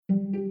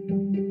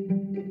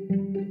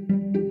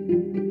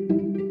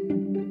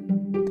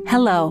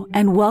Hello,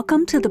 and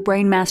welcome to the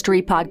Brain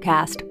Mastery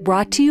Podcast,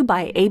 brought to you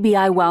by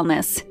ABI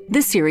Wellness.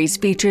 This series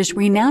features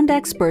renowned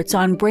experts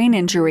on brain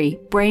injury,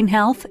 brain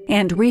health,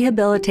 and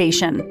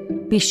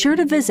rehabilitation. Be sure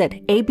to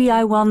visit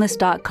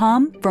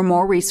abiwellness.com for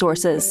more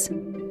resources.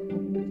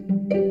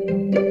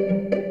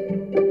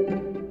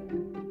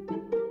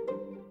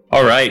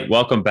 All right,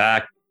 welcome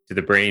back to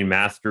the Brain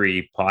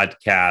Mastery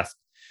Podcast.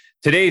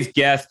 Today's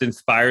guest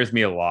inspires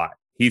me a lot.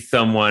 He's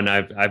someone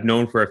I've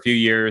known for a few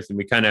years, and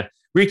we kind of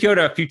reach out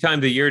a few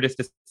times a year just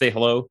to say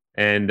hello.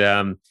 And,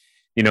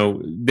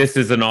 this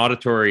is an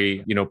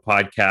auditory,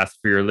 podcast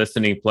for your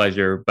listening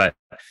pleasure. But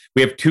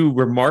we have two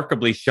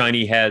remarkably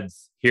shiny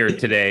heads here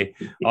today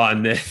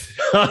on this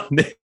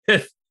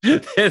podcast.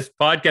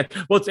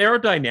 Well, it's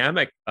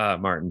aerodynamic,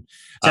 Martin.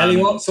 Tell you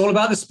what, it's all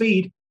about the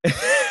speed.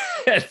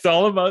 It's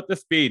all about the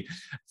speed.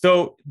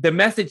 So the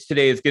message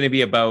today is going to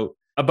be about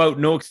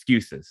no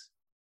excuses.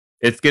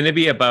 It's going to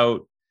be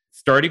about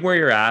starting where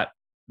you're at,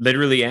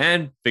 literally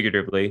and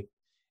figuratively,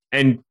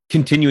 and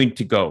continuing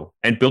to go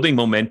and building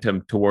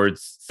momentum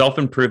towards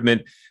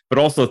self-improvement, but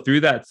also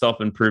through that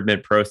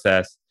self-improvement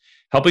process,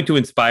 helping to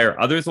inspire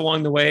others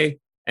along the way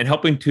and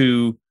helping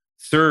to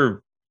serve,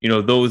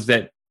 those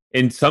that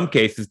in some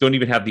cases don't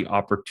even have the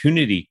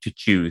opportunity to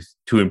choose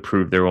to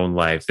improve their own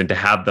lives and to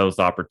have those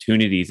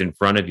opportunities in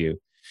front of you.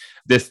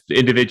 This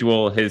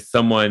individual is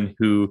someone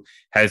who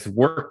has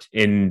worked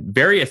in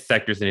various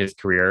sectors in his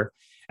career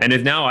and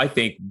is now, I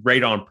think,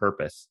 right on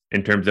purpose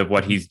in terms of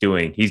what he's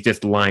doing. He's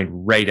just lined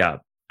right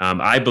up.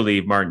 I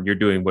believe, Martin, you're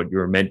doing what you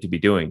were meant to be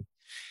doing.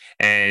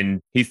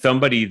 And he's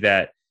somebody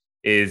that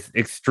is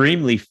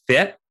extremely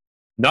fit,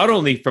 not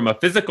only from a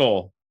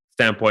physical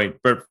standpoint,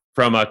 but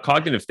from a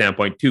cognitive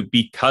standpoint too,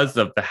 because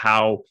of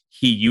how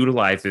he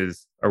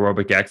utilizes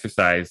aerobic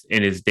exercise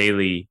in his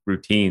daily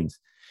routines.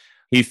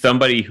 He's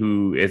somebody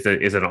who is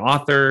an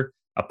author,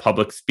 a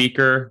public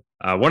speaker,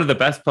 one of the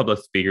best public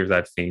speakers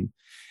I've seen,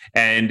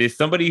 and is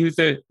somebody who's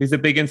a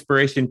big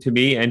inspiration to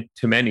me and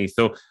to many.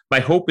 So my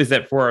hope is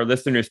that for our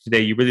listeners today,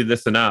 you really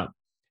listen up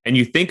and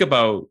you think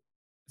about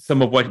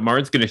some of what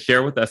Martin's going to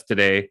share with us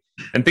today,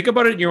 and think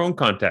about it in your own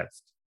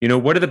context.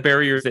 What are the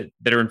barriers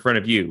that are in front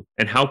of you,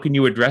 and how can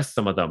you address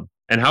some of them?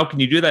 And how can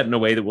you do that in a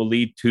way that will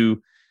lead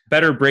to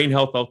better brain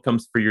health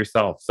outcomes for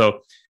yourself?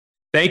 So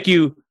thank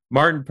you,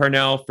 Martin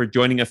Parnell, for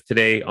joining us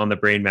today on the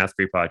Brain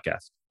Mastery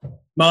Podcast.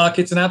 Mark,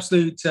 it's an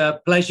absolute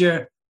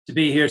pleasure to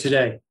be here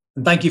today.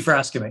 And thank you for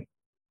asking me.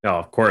 Oh,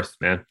 of course,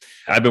 man.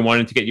 I've been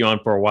wanting to get you on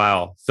for a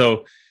while.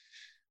 So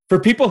for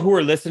people who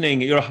are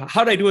listening,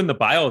 how did I do in the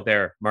bio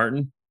there,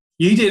 Martin?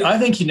 You did. I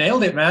think you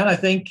nailed it, man. I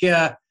think,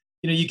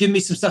 you give me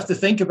some stuff to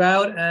think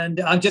about, and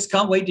I just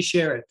can't wait to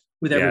share it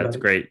with everybody. Yeah, that's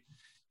great.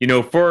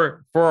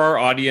 For our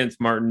audience,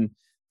 Martin,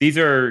 these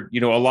are, a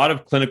lot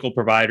of clinical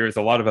providers,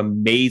 a lot of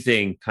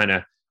amazing kind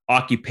of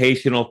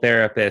occupational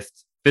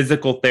therapists,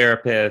 physical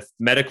therapists,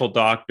 medical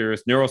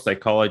doctors,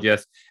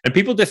 neuropsychologists, and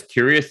people just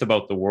curious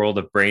about the world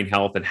of brain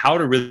health and how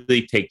to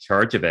really take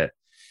charge of it.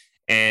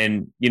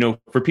 And,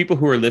 for people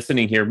who are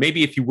listening here,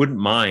 maybe if you wouldn't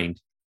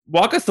mind,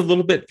 walk us a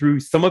little bit through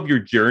some of your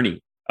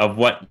journey of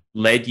what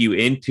led you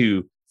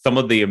into some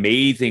of the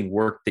amazing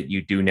work that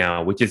you do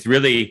now, which is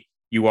really,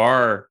 you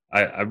are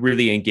a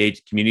really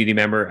engaged community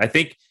member. I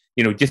think,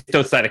 just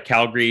outside of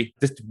Calgary,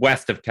 just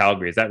west of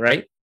Calgary. Is that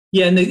right?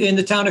 Yeah, in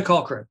the town of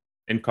Cochrane.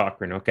 In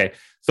Cochrane. Okay.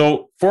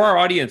 So for our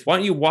audience, why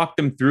don't you walk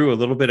them through a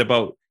little bit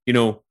about,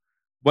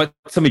 what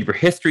some of your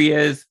history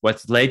is,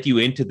 what's led you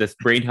into this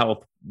brain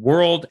health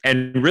world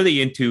and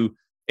really into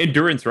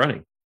endurance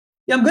running?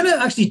 Yeah, I'm going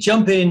to actually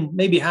jump in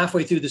maybe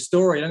halfway through the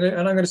story. And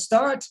I'm going to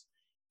start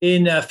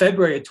in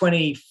February of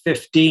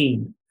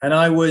 2015. And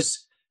I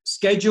was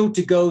scheduled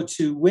to go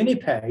to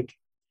Winnipeg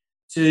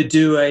to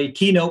do a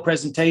keynote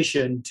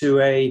presentation to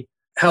a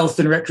health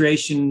and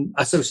recreation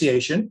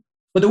association.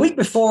 But the week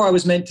before I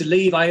was meant to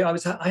leave, I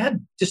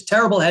had just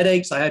terrible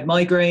headaches. I had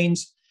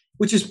migraines,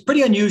 which is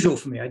pretty unusual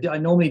for me. I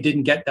normally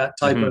didn't get that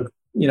type of,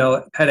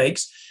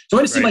 headaches. So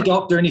I went to see my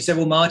doctor, and he said,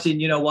 well, Martin,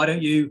 why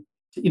don't you,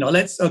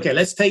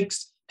 let's take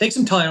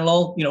some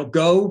Tylenol,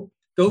 go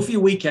for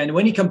your weekend. And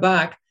when you come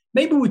back,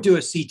 maybe we'll do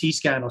a CT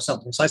scan or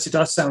something. So I said,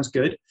 that sounds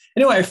good.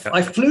 Anyway,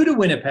 I flew to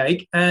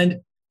Winnipeg,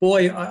 and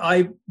boy,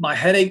 my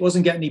headache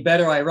wasn't getting any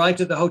better. I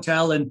arrived at the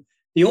hotel, and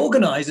the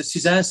organizer,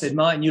 Suzanne, said,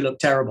 Martin, you look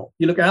terrible.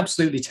 You look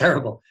absolutely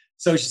terrible.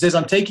 So she says,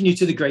 I'm taking you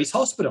to the Grace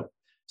Hospital.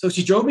 So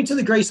she drove me to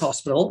the Grace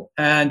Hospital,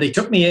 and they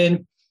took me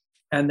in,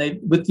 and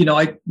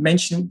I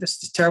mentioned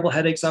this terrible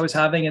headaches I was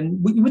having.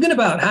 And within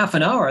about half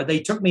an hour, they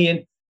took me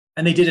in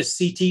and they did a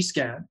CT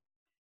scan.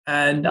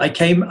 And I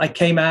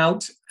came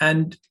out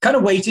and kind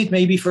of waited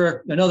maybe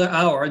for another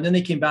hour. And then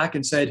they came back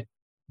and said,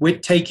 we're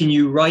taking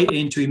you right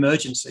into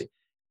emergency.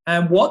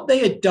 And what they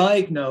had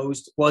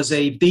diagnosed was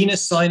a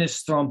venous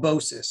sinus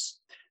thrombosis.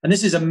 And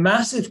this is a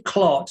massive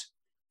clot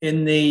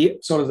in the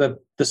sort of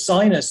the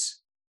sinus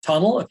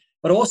tunnel,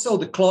 but also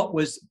the clot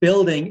was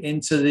building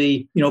into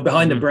the,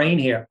 behind the brain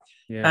here.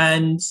 Yeah.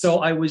 And so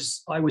I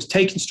was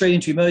taken straight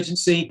into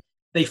emergency.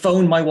 They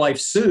phoned my wife,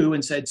 Sue,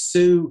 and said,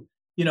 Sue,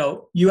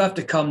 you have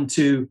to come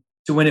to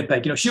to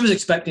Winnipeg. She was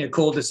expecting a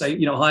call to say,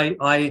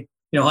 hi,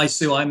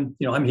 Sue, I'm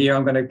here.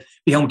 I'm going to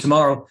be home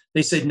tomorrow.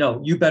 They said,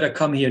 no, you better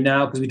come here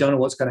now because we don't know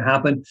what's going to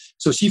happen.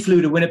 So she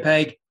flew to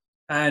Winnipeg.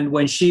 And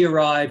when she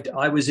arrived,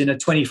 I was in a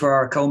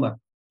 24-hour coma,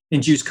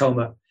 induced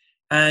coma.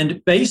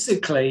 And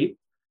basically,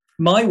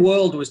 my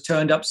world was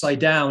turned upside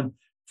down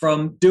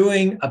from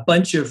doing a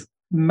bunch of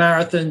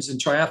marathons and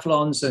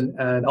triathlons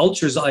and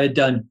ultras I had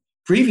done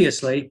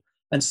previously.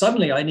 And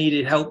suddenly I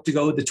needed help to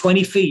go the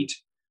 20 feet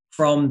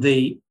from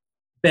the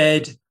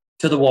bed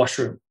to the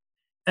washroom.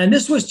 And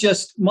this was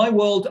just my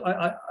world.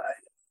 I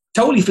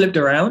totally flipped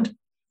around.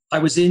 I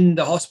was in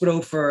the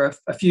hospital for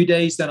a few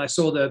days. Then I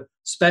saw the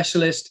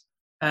specialist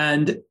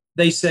and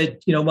they said,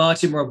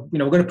 Martin, we're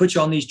going to put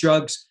you on these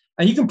drugs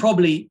and you can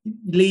probably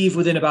leave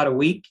within about a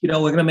week. We're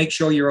going to make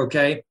sure you're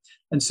okay.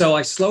 And so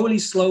I slowly,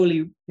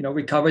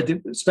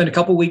 recovered, spent a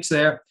couple of weeks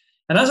there.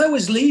 And as I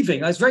was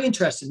leaving, I was very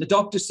interested.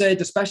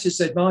 The specialist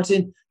said,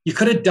 Martin, you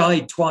could have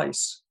died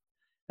twice.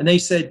 And he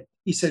said,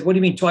 what do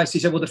you mean twice? He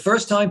said, well, the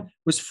first time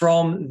was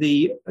from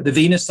the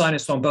venous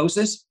sinus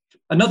thrombosis.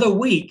 Another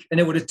week, and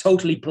it would have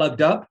totally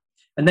plugged up,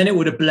 and then it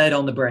would have bled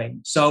on the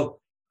brain. So,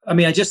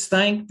 I just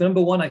thank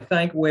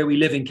where we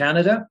live in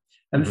Canada,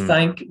 and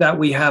thank that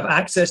we have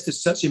access to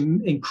such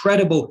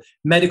incredible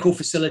medical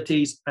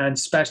facilities and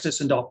specialists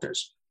and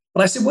doctors.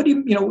 But I said,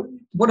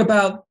 what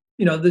about,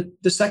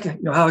 the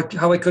second,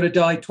 how I could have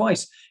died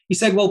twice? He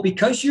said, well,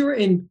 because you're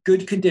in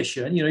good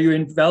condition, you're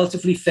in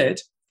relatively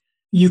fit,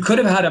 you could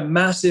have had a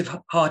massive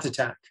heart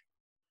attack.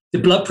 The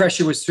blood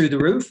pressure was through the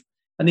roof.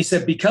 And he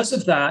said, because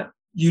of that,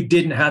 you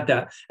didn't have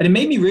that. And it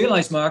made me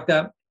realize, Mark,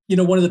 that,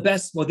 one of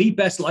the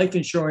best life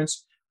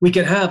insurance we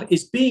can have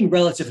is being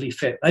relatively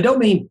fit. I don't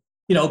mean,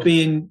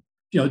 being,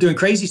 doing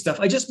crazy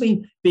stuff. I just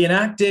mean being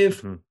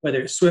active,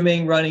 whether it's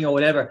swimming, running or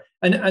whatever.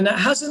 And that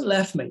hasn't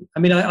left me.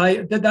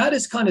 That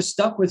has kind of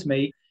stuck with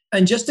me.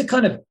 And just to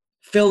kind of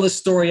fill the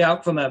story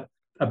out from a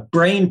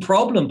brain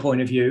problem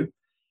point of view.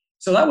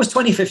 So that was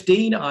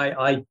 2015.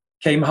 I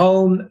came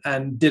home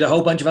and did a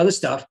whole bunch of other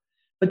stuff.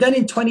 But then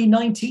in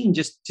 2019,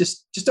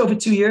 just over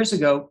 2 years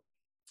ago,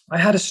 I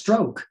had a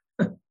stroke.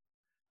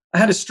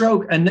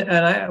 And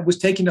I was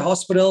taken to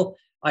hospital.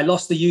 I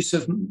lost the use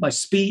of my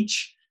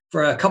speech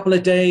for a couple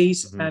of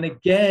days. And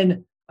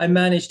again, I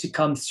managed to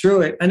come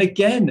through it. And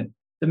again,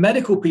 the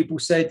medical people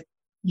said,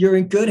 you're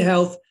in good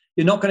health.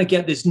 You're not going to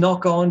get this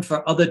knock on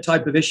for other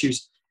type of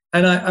issues.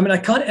 And I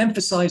can't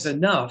emphasize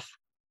enough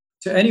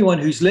to anyone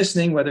who's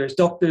listening, whether it's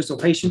doctors or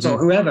patients or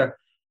whoever,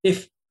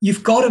 if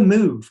you've got to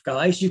move,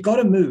 guys, you've got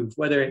to move,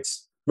 whether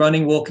it's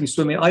running, walking,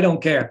 swimming, I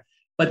don't care.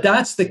 But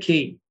that's the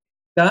key.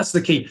 That's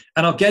the key.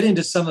 And I'll get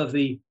into some of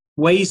the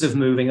ways of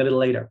moving a little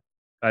later.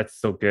 That's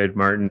so good,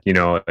 Martin.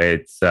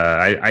 It's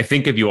I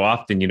think of you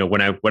often.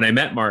 When I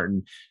met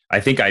Martin,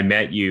 I think I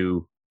met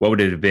you. What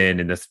would it have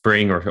been in the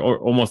spring or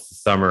almost the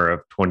summer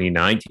of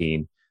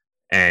 2019?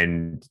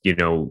 And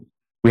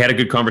we had a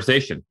good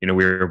conversation. We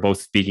were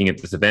both speaking at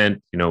this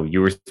event.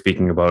 You were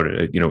speaking about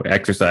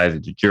exercise,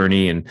 it's a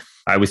journey, and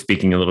I was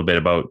speaking a little bit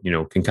about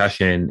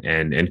concussion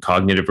and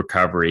cognitive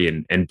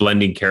recovery and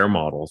blending care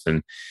models.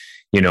 And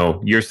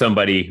you're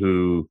somebody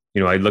who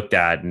I looked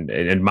at and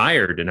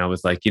admired, and I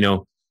was like,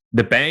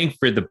 the bang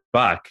for the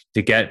buck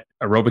to get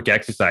aerobic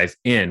exercise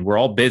in. We're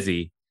all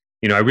busy.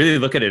 I really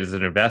look at it as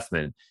an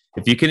investment.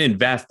 If you can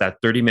invest that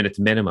 30 minutes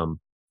minimum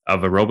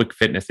of aerobic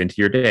fitness into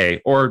your day,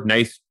 or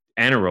nice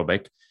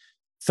anaerobic,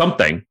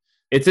 something,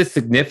 it's a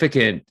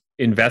significant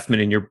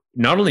investment in your,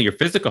 not only your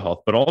physical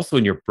health, but also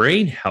in your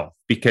brain health,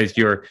 because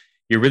you're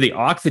really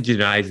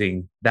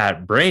oxygenizing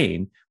that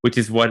brain, which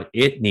is what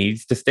it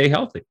needs to stay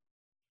healthy.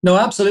 No,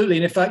 absolutely.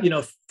 And in fact,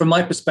 from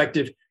my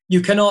perspective,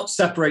 you cannot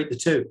separate the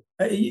two.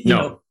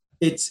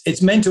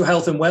 It's mental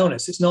health and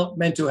wellness. It's not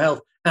mental health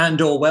and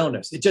or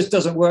wellness. It just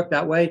doesn't work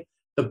that way.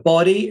 The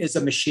body is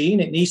a machine.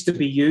 It needs to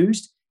be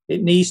used.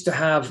 It needs to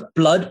have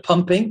blood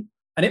pumping,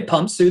 and it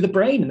pumps through the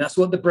brain. And that's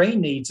what the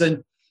brain needs.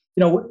 And,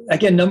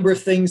 again, number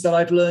of things that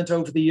I've learned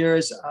over the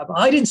years.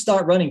 I didn't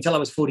start running until I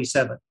was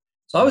 47.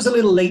 So I was a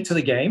little late to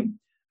the game.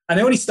 And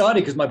I only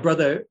started because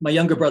my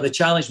younger brother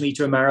challenged me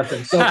to a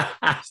marathon.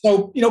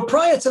 So,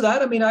 prior to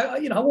that, I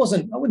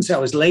wouldn't say I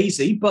was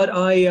lazy, but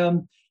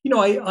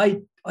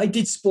I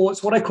did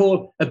sports, what I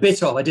call a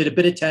bit of. I did a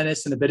bit of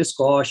tennis and a bit of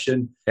squash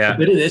and a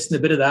bit of this and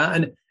a bit of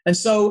that. And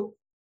so,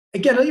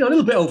 again, a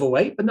little bit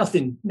overweight, but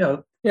nothing,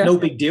 no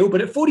big deal.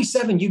 But at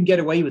 47, you can get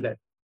away with it.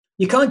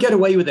 You can't get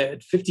away with it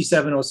at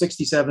 57 or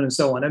 67 and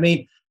so on.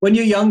 When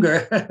you're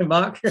younger,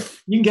 Mark,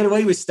 you can get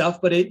away with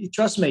stuff, but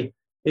trust me,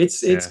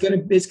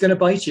 it's gonna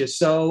bite you.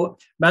 So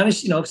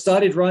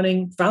started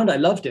running, found I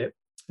loved it.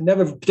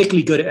 Never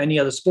particularly good at any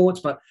other sports,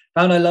 but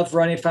found I loved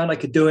running, found I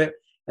could do it.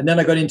 And then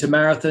I got into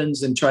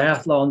marathons and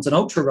triathlons and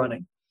ultra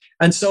running.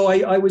 And so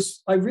I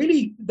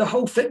really, the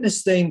whole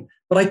fitness thing,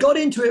 but I got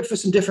into it for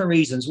some different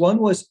reasons. One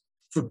was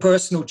for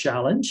personal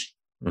challenge.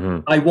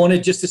 I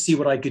wanted just to see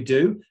what I could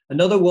do.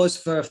 Another was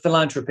for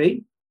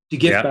philanthropy, to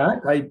give back.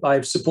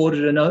 I've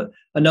supported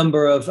a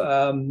number of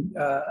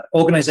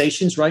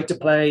organizations, Right to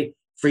Play,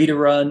 Free to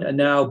Run, and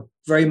now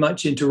very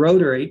much into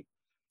Rotary.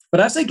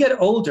 But as I get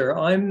older,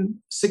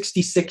 I'm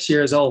 66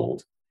 years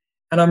old,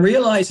 and I'm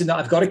realizing that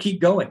I've got to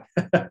keep going.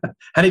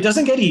 And it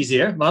doesn't get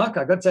easier, Mark.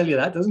 I've got to tell you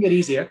that. It doesn't get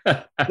easier.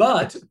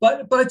 But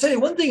I tell you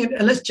one thing,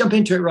 and let's jump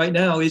into it right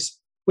now, is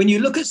when you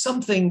look at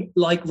something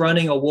like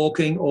running or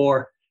walking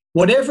or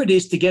whatever it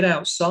is to get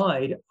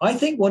outside, I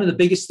think one of the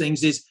biggest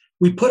things is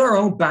we put our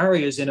own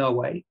barriers in our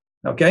way.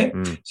 Okay.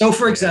 So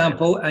for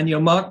example,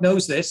 and Mark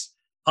knows this,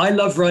 I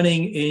love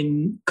running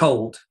in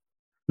cold,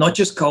 not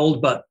just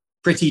cold, but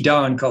pretty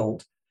darn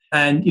cold.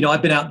 And,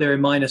 I've been out there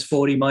in minus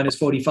 40, minus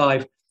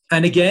 45.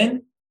 And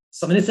again,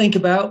 something to think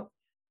about.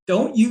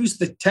 Don't use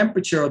the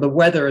temperature or the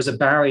weather as a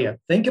barrier.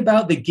 Think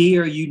about the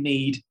gear you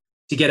need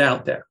to get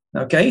out there.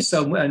 Okay.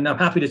 So, and I'm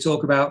happy to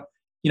talk about,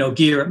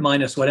 gear at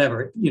minus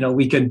whatever,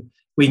 we can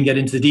get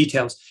into the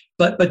details,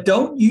 but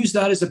don't use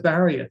that as a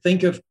barrier.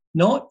 Think of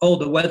not,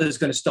 the weather is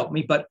going to stop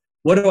me, but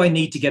what do I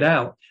need to get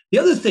out? The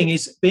other thing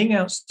is being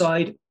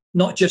outside,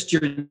 not just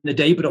during the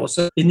day, but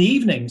also in the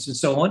evenings and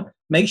so on.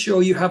 Make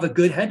sure you have a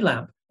good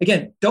headlamp.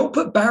 Again, don't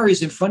put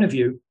barriers in front of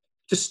you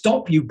to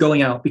stop you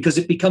going out, because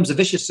it becomes a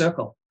vicious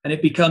circle and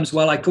it becomes,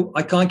 well, I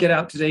can't get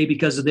out today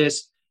because of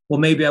this. Well,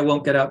 maybe I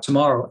won't get out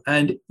tomorrow.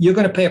 And you're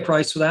going to pay a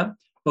price for that,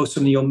 both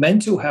from your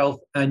mental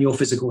health and your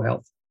physical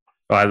health.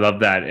 Oh, I love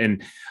that.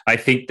 And I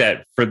think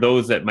that for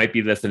those that might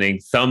be listening,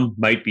 some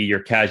might be your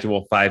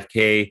casual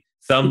 5K.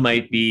 Some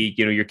might be,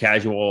 your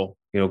casual,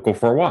 go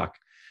for a walk.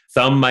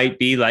 Some might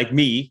be like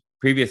me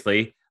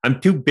previously. I'm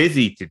too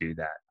busy to do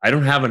that. I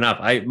don't have enough.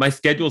 My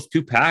schedule's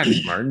too packed,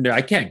 Martin.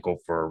 I can't go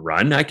for a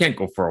run. I can't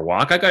go for a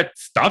walk. I got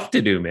stuff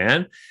to do,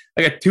 man.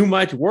 I got too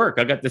much work.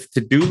 I got this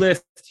to-do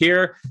list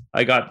here.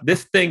 I got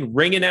this thing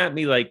ringing at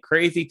me like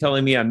crazy,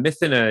 telling me I'm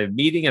missing a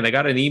meeting, and I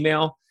got an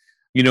email.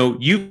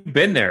 You've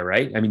been there,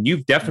 right? I mean,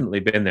 you've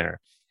definitely been there.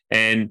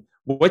 And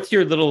what's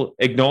your little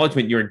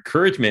acknowledgement, your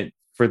encouragement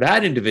for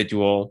that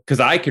individual? Because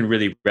I can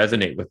really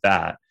resonate with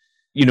that.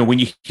 When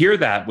you hear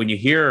that, when you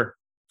hear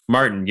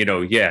Martin,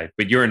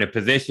 but you're in a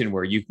position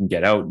where you can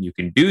get out and you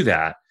can do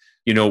that.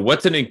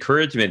 What's an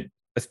encouragement,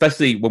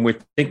 especially when we're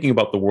thinking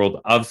about the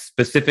world of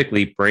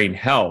specifically brain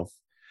health?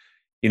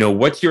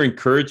 What's your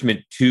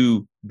encouragement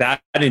to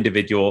that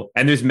individual?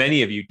 And there's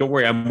many of you. Don't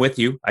worry, I'm with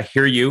you. I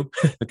hear you.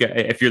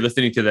 Okay, if you're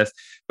listening to this,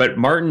 but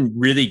Martin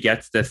really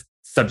gets this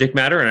subject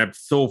matter, and I'm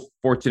so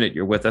fortunate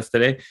you're with us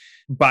today.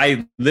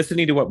 By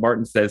listening to what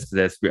Martin says to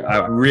this, I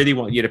really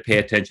want you to pay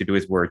attention to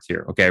his words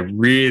here. Okay, I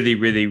really,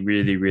 really,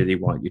 really, really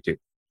want you to.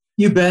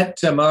 You bet,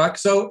 Mark.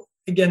 So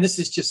again, this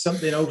is just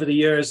something over the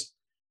years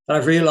that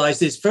I've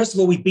realized is, first of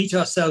all, we beat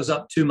ourselves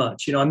up too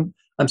much. I'm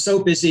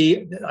so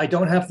busy. I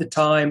don't have the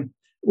time.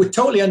 We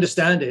totally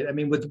understand it. I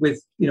mean,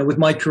 with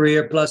my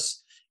career,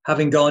 plus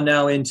having gone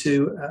now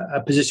into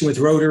a position with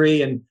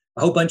Rotary and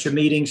a whole bunch of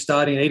meetings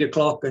starting at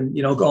 8:00 and,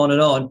 go on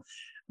and on.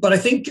 But I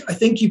think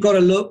you've got to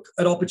look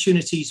at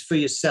opportunities for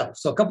yourself.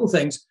 So a couple of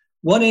things.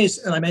 One is,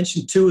 and I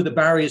mentioned two of the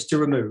barriers to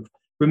remove.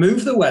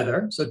 Remove the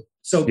weather.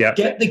 So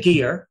Get the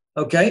gear.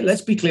 Okay,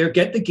 let's be clear.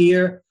 Get the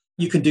gear.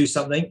 You can do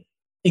something,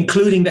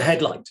 including the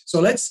headlight. So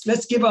let's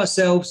give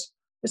ourselves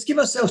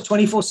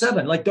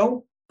 24/7. Like,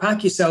 don't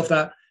pack yourself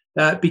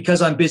that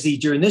because I'm busy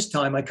during this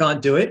time, I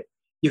can't do it.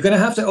 You're going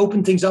to have to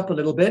open things up a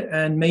little bit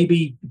and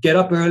maybe get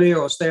up earlier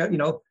or stay,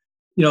 go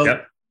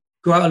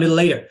out a little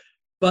later.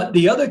 But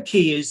the other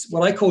key is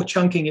what I call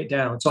chunking it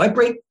down. So I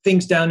break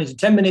things down into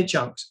 10-minute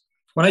chunks.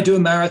 When I do a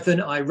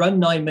marathon, I run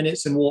 9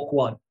 minutes and walk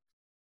 1.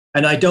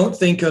 And I don't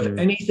think of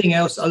anything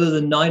else other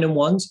than 9 and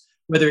 1s,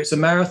 whether it's a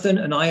marathon,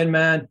 an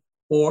Ironman,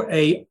 or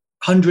a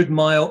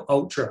 100-mile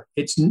ultra.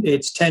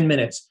 It's 10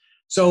 minutes.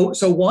 So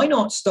why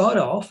not start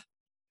off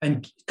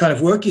and kind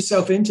of work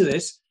yourself into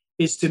this,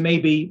 is to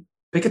maybe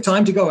pick a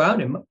time to go out.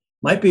 It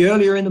might be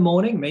earlier in the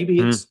morning. Maybe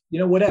it's,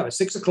 whatever,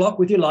 6:00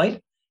 with your light.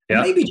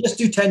 Yeah. Maybe just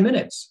do 10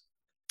 minutes.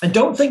 And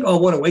don't think, oh,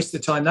 what a waste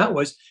of time that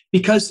was.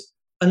 Because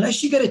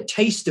unless you get a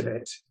taste of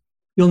it,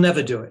 you'll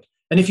never do it.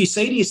 And if you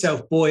say to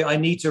yourself, boy, I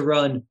need to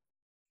run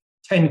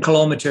 10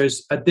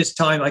 kilometers at this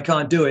time, I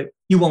can't do it,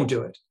 you won't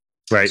do it.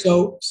 Right.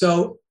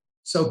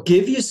 So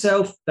give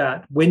yourself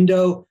that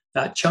window,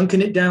 that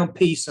chunking it down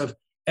piece of,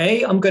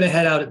 I'm going to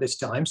head out at this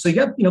time. So you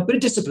have, a bit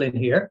of discipline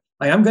here.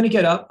 I am going to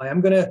get up. I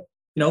am going to,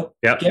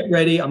 get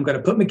ready. I'm going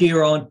to put my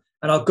gear on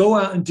and I'll go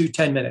out and do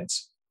 10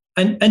 minutes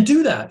and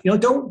do that.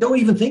 Don't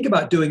even think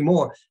about doing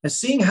more, and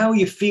seeing how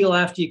you feel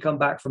after you come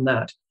back from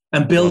that,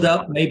 and build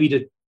up maybe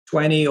to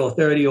 20 or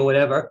 30 or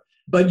whatever.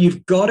 But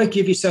you've got to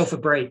give yourself a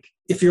break.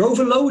 If you're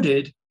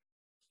overloaded,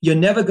 you're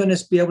never going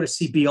to be able to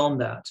see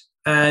beyond that.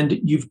 And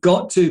you've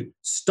got to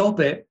stop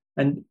it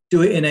and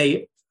do it in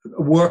a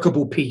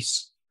workable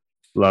piece.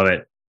 Love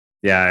it.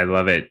 Yeah, I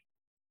love it.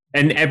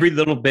 And every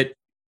little bit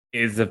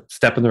is a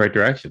step in the right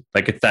direction.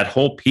 Like, it's that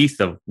whole piece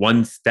of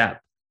one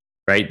step,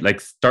 right? Like,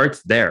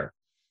 starts there.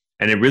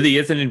 And it really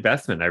is an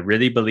investment. I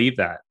really believe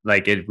that.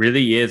 Like, it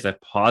really is a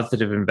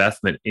positive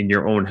investment in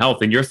your own health.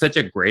 And you're such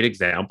a great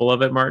example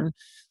of it, Martin.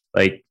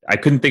 Like, I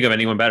couldn't think of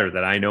anyone better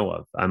that I know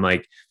of. I'm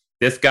like,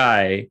 this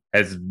guy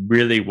has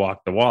really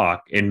walked the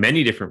walk in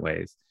many different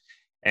ways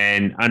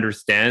and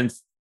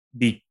understands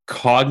the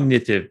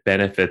cognitive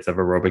benefits of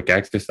aerobic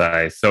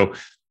exercise. So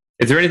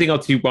is there anything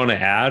else you want to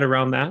add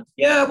around that?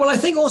 Yeah, well, I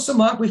think also,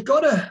 Mark,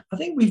 I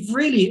think we've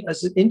really,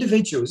 as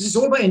individuals, this is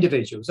all about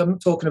individuals. I'm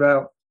not talking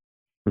about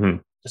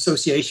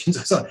associations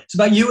or so. It's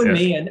about you and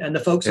me and the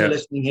folks who are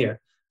listening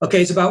here.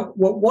 Okay, it's about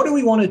what do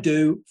we want to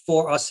do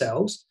for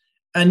ourselves?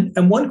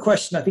 And one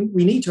question I think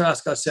we need to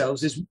ask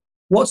ourselves is,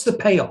 what's the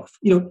payoff?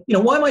 You know,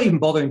 why am I even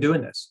bothering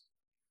doing this?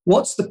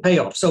 What's the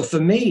payoff? So for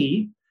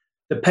me,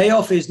 the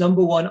payoff is,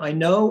 number one, I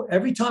know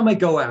every time I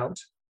go out,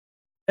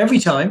 every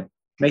time,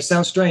 may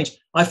sound strange,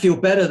 I feel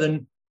better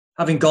than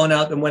having gone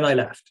out than when I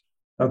left.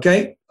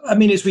 Okay? I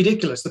mean, it's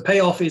ridiculous. The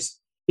payoff is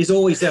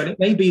always there. And it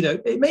may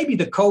be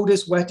the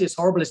coldest, wettest,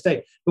 horriblest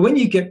day. But when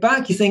you get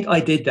back, you think, I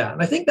did that.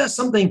 And I think that's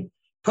something,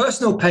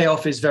 personal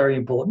payoff is very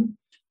important,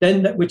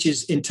 then which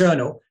is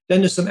internal.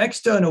 Then there's some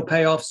external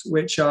payoffs,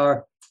 which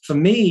are, for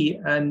me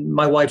and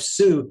my wife,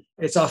 Sue,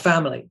 it's our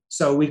family.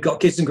 So we've got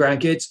kids and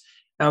grandkids.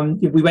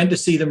 We went to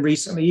see them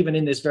recently, even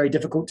in this very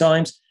difficult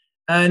times.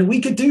 And we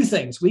could do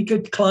things. We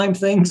could climb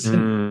things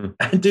and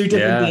do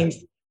different things.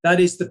 That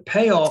is the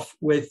payoff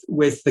with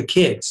the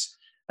kids.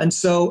 And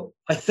so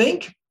I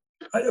think,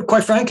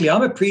 quite frankly,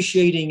 I'm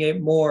appreciating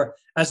it more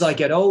as I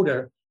get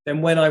older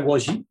than when I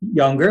was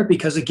younger,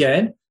 because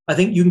again, I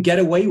think you can get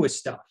away with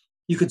stuff.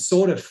 You could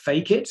sort of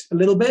fake it a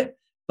little bit,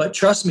 but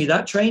trust me,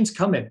 that train's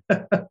coming.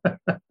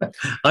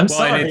 I'm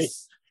sorry.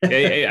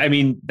 I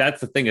mean,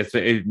 that's the thing.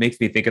 It makes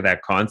me think of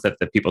that concept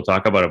that people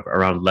talk about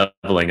around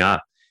leveling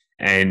up.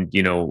 And,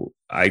 you know,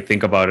 I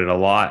think about it a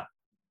lot,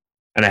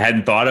 and I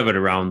hadn't thought of it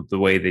around the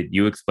way that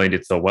you explained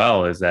it so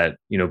well, is that,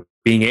 you know,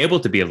 being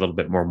able to be a little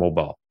bit more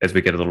mobile as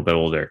we get a little bit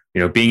older,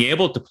 you know, being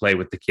able to play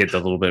with the kids a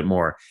little bit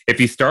more. If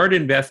you start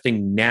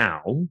investing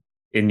now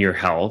in your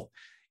health,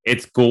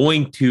 it's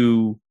going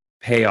to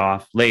pay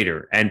off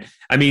later. And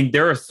I mean,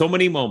 there are so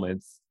many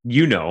moments,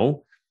 you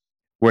know,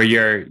 where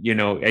you're, you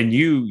know, and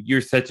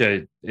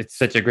it's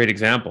such a great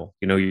example.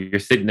 You know, you're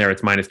sitting there,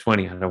 it's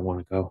 -20. I don't want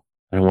to go.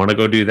 I don't want to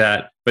go do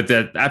that. But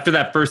after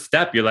that first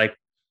step, you're like,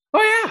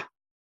 oh yeah,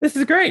 this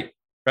is great.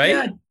 Right?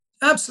 Yeah,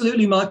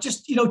 absolutely, Mark.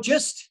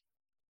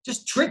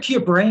 Just trick your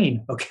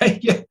brain.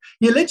 Okay.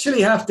 You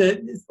literally have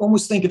to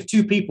almost think of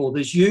two people.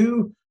 There's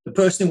you, the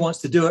person who wants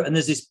to do it. And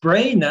there's this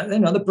brain that, you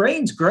know, the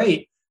brain's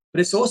great, but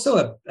it's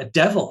also a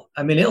devil.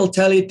 I mean, it'll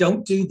tell you,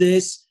 don't do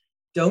this,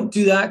 don't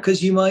do that,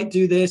 because you might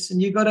do this.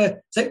 And you got to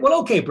say, well,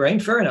 okay, brain,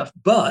 fair enough.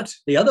 But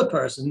the other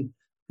person,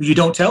 who you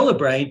don't tell the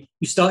brain,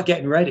 you start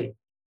getting ready.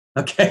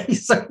 Okay.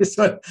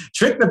 So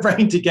trick the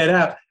brain to get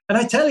out. And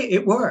I tell you,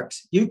 it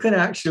works. You can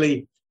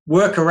actually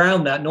work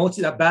around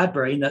that bad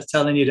brain that's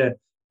telling you to,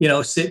 you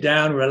know, sit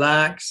down,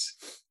 relax,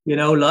 you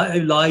know,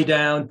 lie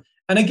down.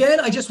 And again,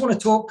 I just want to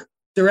talk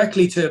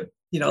directly to,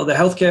 you know, the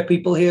healthcare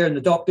people here and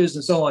the doctors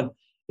and so on,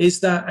 is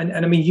that, and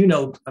I mean, you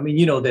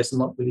know this, I'm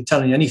not really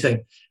telling you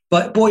anything,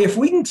 but boy, if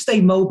we can stay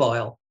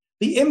mobile,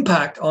 the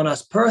impact on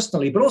us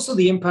personally, but also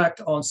the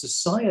impact on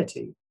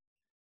society,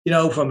 you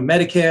know, from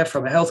Medicare,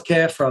 from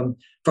healthcare, from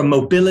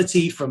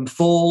mobility, from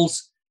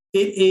falls,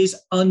 it is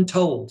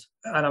untold.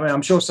 And I mean,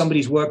 I'm sure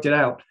somebody's worked it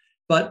out,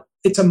 but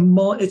it's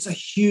a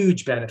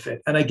huge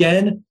benefit. And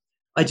again,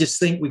 I just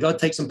think we got to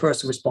take some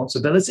personal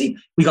responsibility.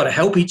 We got to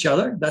help each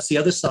other. That's the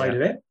other side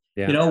of it.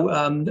 Yeah. You know,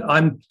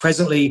 I'm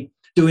presently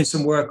doing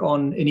some work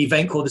on an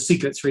event called the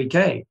Secret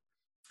 3K.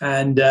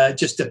 And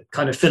just to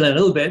kind of fill in a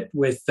little bit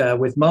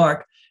with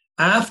Mark,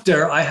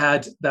 after I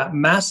had that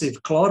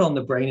massive clot on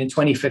the brain in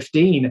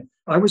 2015,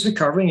 I was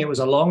recovering. It was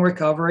a long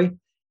recovery.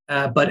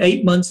 But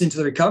 8 months into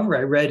the recovery,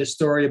 I read a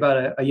story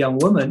about a young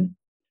woman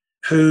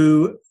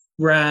who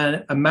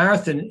ran a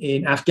marathon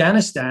in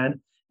Afghanistan,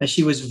 and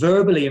she was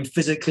verbally and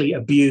physically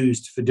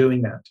abused for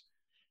doing that.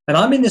 And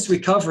I'm in this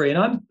recovery,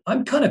 and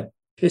I'm kind of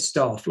pissed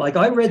off. Like,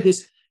 I read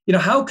this, you know,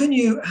 how can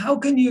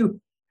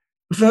you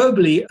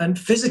verbally and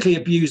physically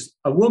abuse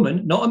a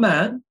woman, not a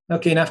man?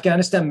 Okay, in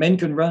Afghanistan, men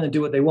can run and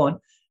do what they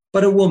want,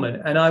 but a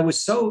woman. And I was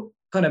so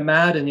kind of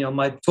mad. And, you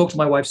know, talked to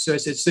my wife, Sue. I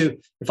said, Sue,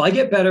 if I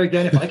get better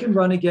again, if I can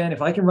run again,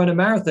 if I can run a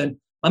marathon,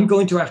 I'm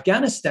going to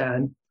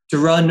Afghanistan to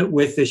run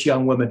with this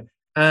young woman.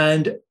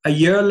 And a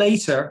year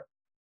later,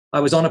 I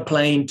was on a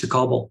plane to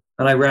Kabul,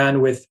 and I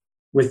ran with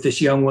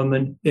this young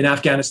woman in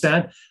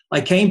Afghanistan.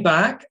 I came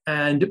back,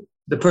 and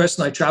the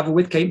person I traveled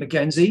with, Kate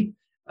McKenzie,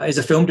 is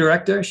a film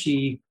director.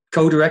 She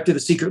co-directed the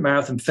Secret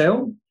Marathon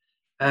film.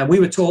 And we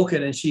were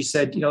talking, and she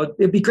said, you know,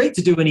 it'd be great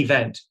to do an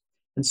event.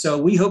 And so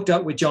we hooked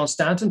up with John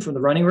Stanton from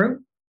the Running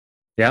Room.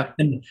 Yeah.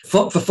 And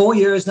for 4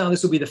 years now,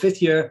 this will be the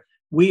 5th year,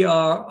 we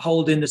are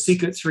holding the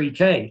Secret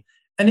 3K.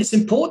 And it's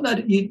important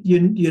that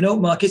you know,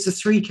 Mark, it's a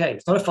 3K.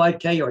 It's not a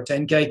 5K or a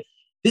 10K.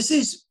 This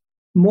is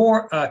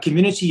more a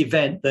community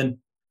event than,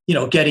 you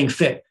know, getting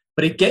fit.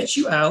 But it gets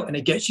you out and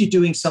it gets you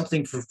doing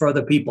something for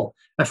other people.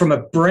 And from a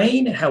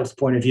brain health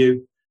point of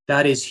view,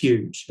 that is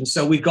huge. And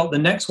so we've got the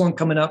next one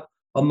coming up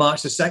on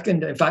March the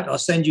 2nd. In fact, I'll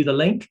send you the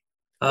link.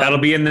 That'll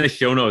be in the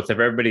show notes. If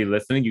everybody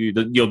listening,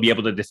 you'll be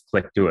able to just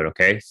click to it.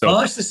 Okay. So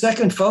March the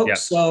 2nd, folks. Yeah.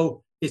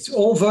 So it's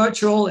all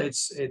virtual.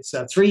 It's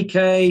a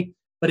 3K,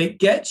 but it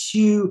gets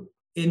you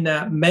in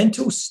that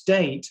mental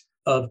state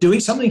of doing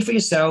something for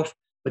yourself,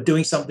 but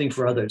doing something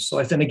for others. So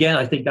I think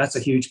that's a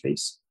huge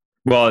piece.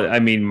 Well, I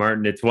mean,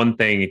 Martin, it's one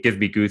thing. It gives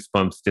me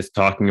goosebumps just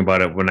talking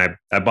about it. When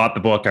I bought the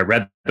book, I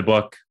read the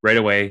book right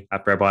away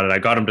after I bought it. I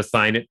got him to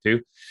sign it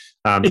too.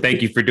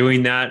 Thank you for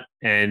doing that.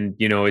 And,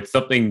 it's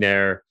something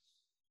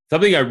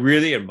I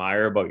really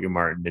admire about you,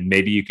 Martin. And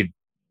maybe you could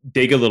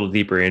dig a little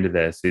deeper into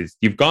this, is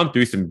you've gone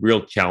through some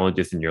real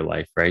challenges in your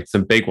life, right?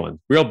 Some big ones,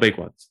 real big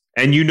ones.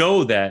 And you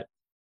know that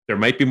there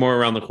might be more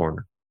around the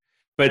corner.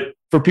 But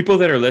for people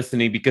that are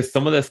listening, because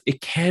some of this,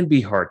 it can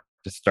be hard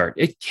to start.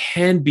 It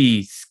can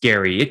be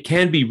scary. It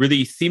can be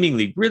really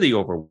seemingly really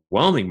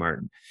overwhelming,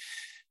 Martin,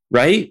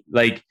 right?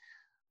 Like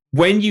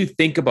when you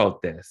think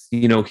about this,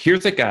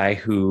 here's a guy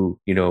who,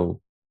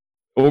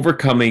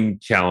 overcoming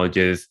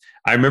challenges.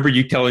 I remember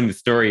you telling the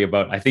story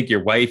about, I think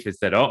your wife has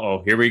said,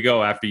 "Oh, here we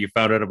go." After you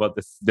found out about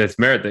this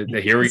marathon,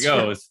 here he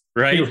goes,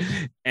 right?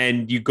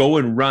 And you go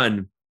and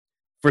run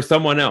for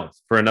someone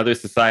else, for another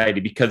society,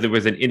 because there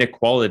was an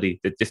inequality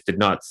that just did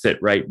not sit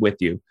right with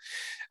you.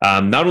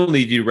 Not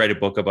only did you write a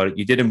book about it,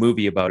 you did a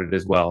movie about it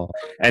as well.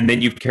 And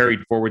then you've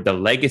carried forward the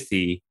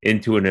legacy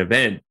into an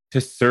event to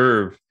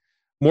serve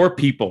more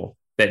people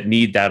that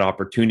need that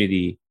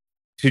opportunity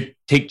to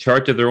take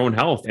charge of their own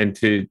health and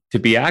to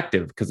be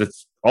active, because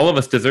it's all of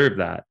us deserve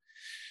that.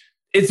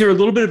 Is there a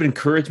little bit of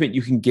encouragement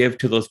you can give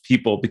to those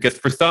people? Because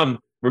for some,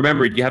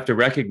 remember, you have to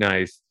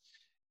recognize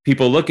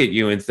people look at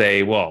you and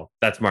say, well,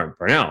 that's Martin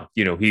Parnell.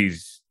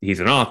 He's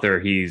an author.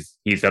 He's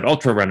an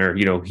ultra runner.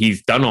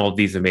 He's done all of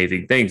these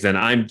amazing things. And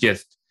I'm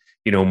just,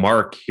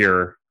 Mark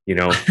here,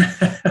 what's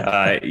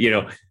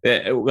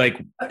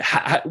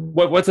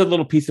a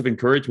little piece of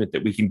encouragement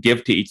that we can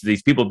give to each of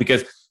these people?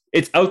 Because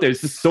it's out there.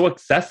 This is so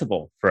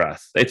accessible for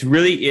us. It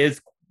really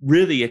is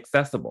really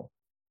accessible.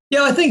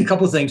 Yeah, I think a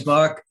couple of things,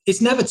 Mark. It's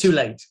never too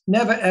late.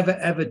 Never, ever,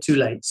 ever too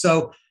late.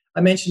 So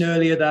I mentioned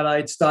earlier that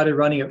I'd started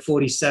running at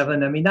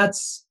 47. I mean,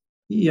 that's,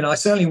 I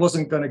certainly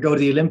wasn't going to go to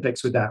the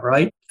Olympics with that,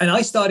 right? And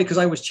I started because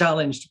I was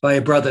challenged by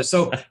a brother.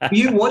 So for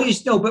you, what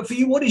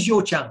is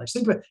your challenge?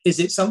 Think about,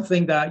 is it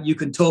something that you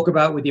can talk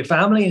about with your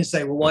family and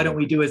say, well, why don't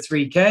we do a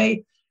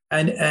 3K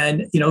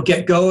and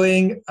get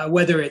going,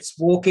 whether it's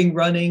walking,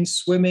 running,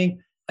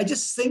 swimming? I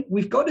just think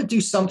we've got to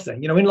do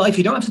something. In life,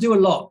 you don't have to do a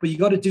lot, but you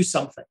got to do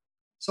something.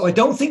 So I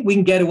don't think we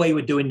can get away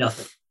with doing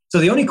nothing. So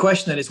the only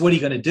question then is, what are you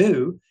going to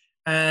do?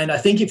 And I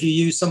think if you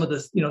use some of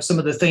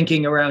the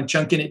thinking around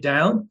chunking it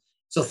down,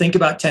 so think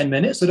about 10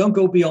 minutes. So don't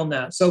go beyond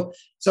that. So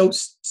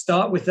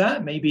start with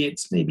that. Maybe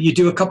you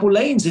do a couple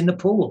lanes in the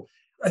pool.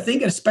 I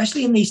think,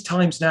 especially in these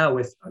times now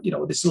with,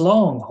 this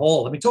long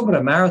haul. I mean, talking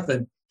about a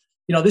marathon,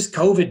 this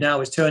COVID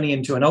now is turning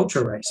into an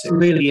ultra race. It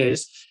really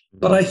is.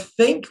 But I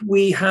think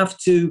we have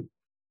to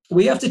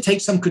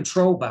take some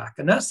control back.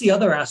 And that's the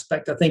other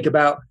aspect I think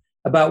about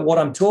what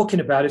I'm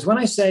talking about, is when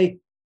I say,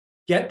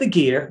 get the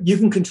gear, you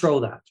can control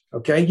that.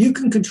 Okay. You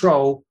can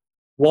control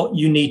what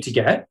you need to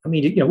get. I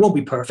mean, it won't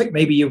be perfect.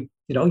 Maybe you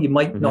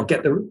might not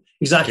get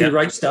the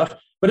right stuff,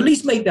 but at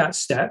least make that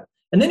step.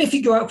 And then if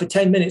you go out for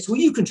 10 minutes, well,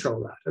 you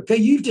control that. Okay.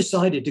 You've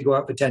decided to go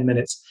out for 10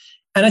 minutes.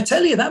 And I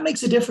tell you, that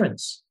makes a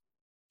difference.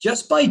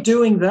 Just by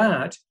doing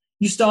that,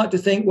 you start to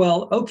think,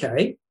 well,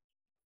 okay,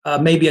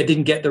 maybe I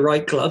didn't get the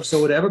right gloves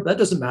or whatever, but that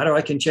doesn't matter.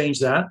 I can change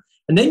that.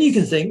 And then you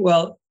can think,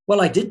 well,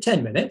 I did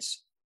 10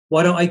 minutes.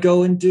 Why don't I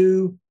go and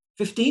do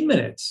 15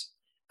 minutes?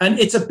 And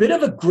it's a bit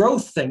of a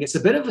growth thing. It's a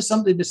bit of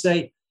something to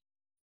say,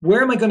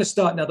 where am I going to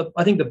start? Now,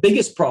 I think the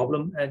biggest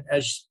problem, and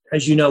as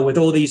you know, with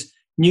all these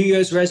New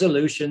Year's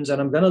resolutions,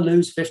 and I'm going to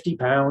lose 50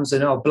 pounds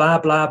and blah,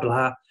 blah,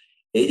 blah.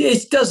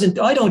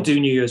 I don't do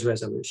New Year's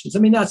resolutions. I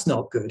mean, that's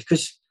not good,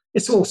 because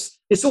it's all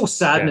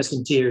sadness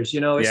and tears,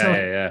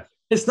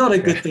 It's not a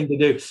good thing to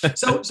do.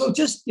 So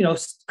just,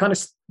 kind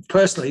of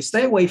personally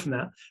stay away from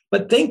that,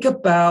 but think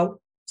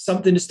about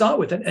something to start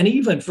with. And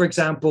even, for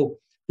example,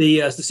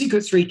 the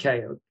Secret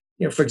 3K,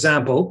 for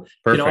example,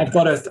 I've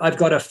got a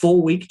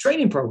 4-week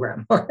training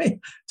program, all right,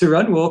 to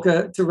run walk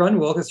a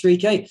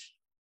 3K.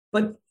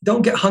 But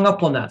don't get hung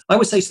up on that. I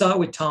would say start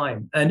with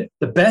time. And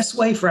the best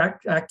way for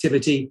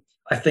activity,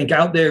 I think,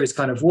 out there is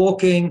kind of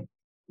walking,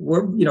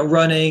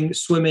 running,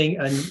 swimming,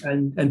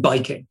 and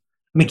biking.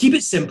 I mean, keep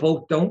it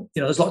simple. Don't,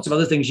 there's lots of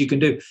other things you can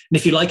do. And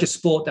if you like a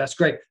sport, that's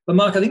great. But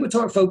Mark, I think we're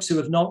talking folks who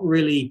have not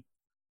really,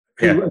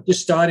 who are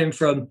just starting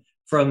from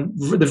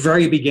the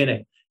very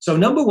beginning. So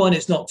number one,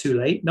 it's not too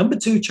late. Number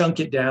two, chunk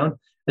it down.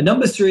 And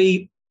number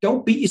three,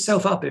 don't beat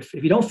yourself up. If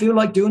you don't feel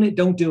like doing it,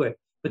 don't do it,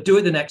 but do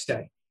it the next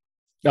day.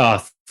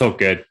 Oh, so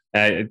good.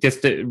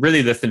 Just to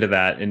really listen to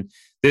that. And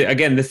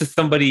again, this is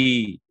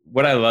somebody,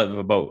 what I love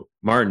about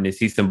Martin is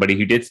he's somebody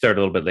who did start a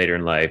little bit later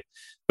in life,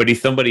 but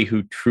he's somebody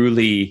who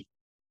truly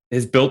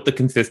has built the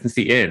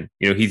consistency in.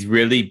 He's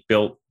really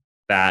built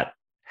that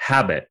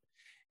habit.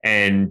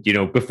 And,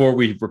 before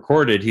we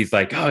recorded, he's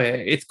like, oh,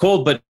 it's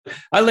cold, but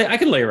I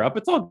can layer up.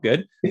 It's all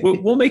good.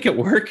 We'll make it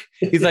work.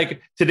 He's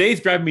like, today's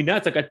driving me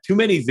nuts. I got too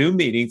many Zoom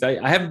meetings.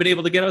 I haven't been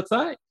able to get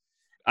outside.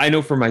 I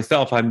know for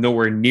myself, I'm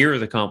nowhere near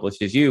as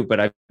accomplished as you, but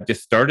I've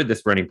just started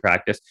this running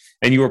practice,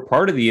 and you were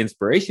part of the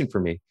inspiration for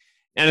me.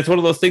 And it's one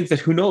of those things that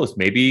who knows,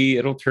 maybe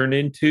it'll turn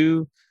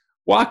into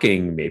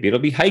walking, maybe it'll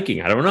be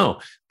hiking. I don't know.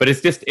 But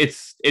it's just,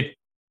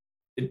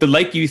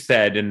 like you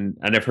said, and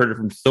I've heard it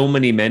from so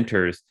many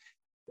mentors,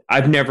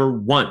 I've never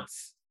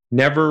once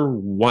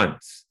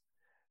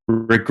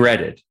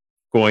regretted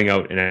going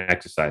out and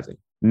exercising.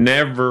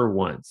 Never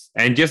once.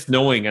 And just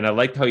knowing, and I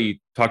liked how you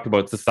talked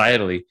about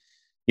societally,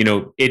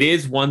 it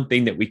is one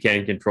thing that we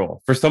can't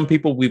control. For some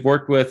people we've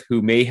worked with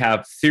who may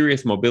have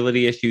serious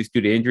mobility issues due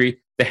to injury,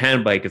 the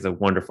hand bike is a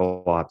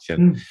wonderful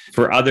option.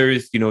 For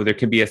others, there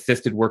can be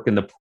assisted work in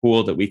the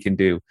pool that we can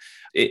do.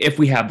 If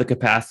we have the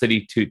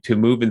capacity to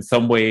move in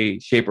some way,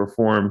 shape, or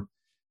form,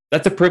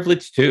 that's a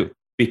privilege too,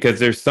 because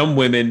there's some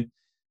women,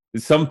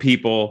 some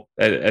people,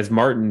 as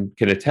Martin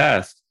can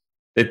attest,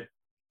 that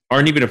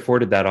aren't even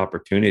afforded that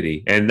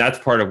opportunity. And that's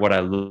part of what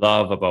I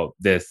love about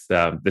this,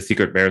 the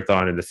Secret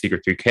Marathon and the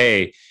Secret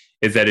 3K,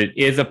 is that it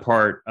is a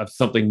part of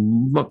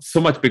something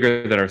so much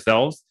bigger than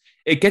ourselves.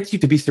 It gets you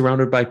to be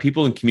surrounded by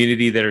people in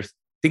community that are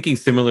thinking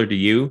similar to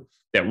you,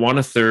 that want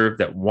to serve,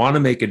 that want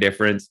to make a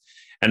difference.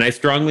 And I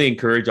strongly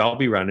encourage, I'll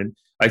be running,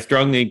 I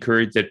strongly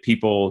encourage that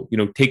people,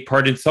 take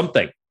part in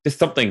something, just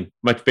something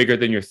much bigger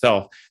than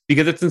yourself,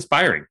 because it's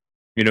inspiring.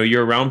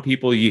 You're around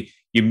people, you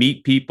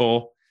meet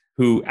people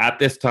who at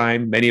this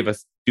time, many of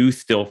us do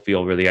still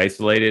feel really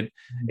isolated.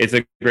 It's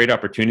a great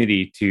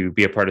opportunity to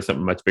be a part of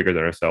something much bigger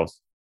than ourselves.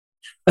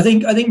 I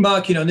think,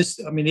 Mark,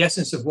 the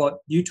essence of what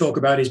you talk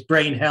about is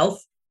brain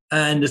health,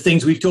 and the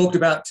things we've talked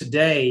about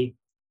today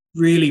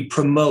really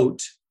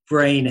promote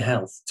brain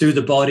health through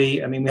the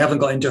body. We haven't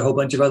got into a whole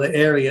bunch of other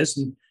areas,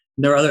 and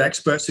there are other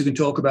experts who can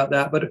talk about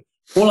that. But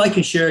all I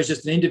can share is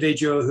just an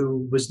individual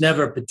who was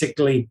never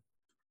particularly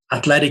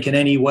athletic in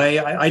any way.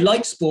 I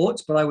like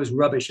sports, but I was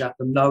rubbish at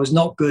them. I was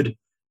not good.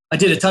 I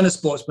did a ton of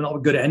sports, but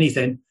not good at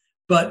anything.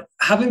 But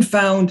having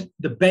found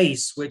the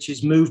base, which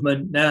is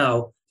movement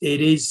now, it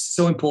is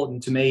so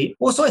important to me.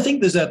 Also, I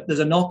think there's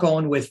a knock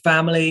on with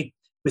family,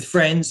 with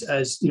friends,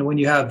 as when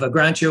you have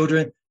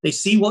grandchildren, they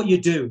see what you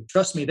do.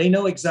 Trust me, they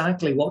know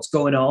exactly what's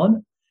going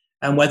on,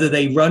 and whether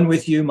they run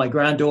with you. My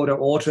granddaughter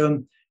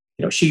Autumn,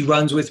 she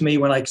runs with me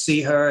when I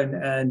see her,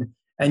 and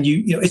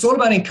it's all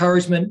about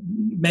encouragement,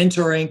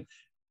 mentoring.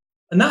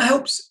 And that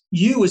helps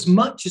you as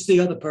much as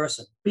the other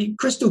person. Be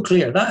crystal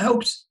clear. That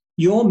helps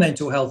your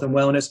mental health and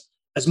wellness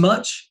as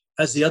much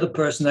as the other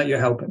person that you're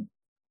helping.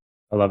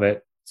 I love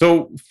it.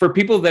 So for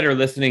people that are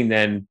listening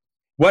then,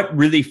 what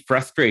really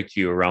frustrates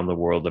you around the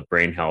world of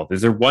brain health? Is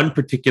there one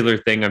particular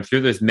thing? I'm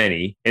sure there's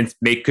many. And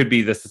it could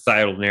be the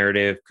societal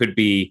narrative, could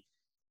be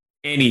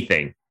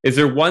anything. Is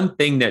there one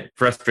thing that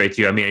frustrates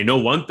you? I know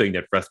one thing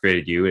that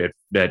frustrated you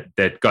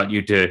that got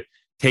you to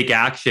take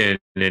action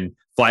and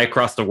fly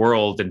across the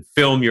world and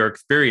film your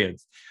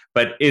experience.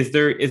 But is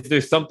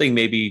there something,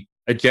 maybe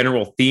a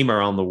general theme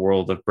around the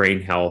world of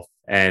brain health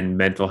and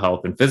mental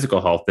health and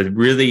physical health that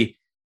really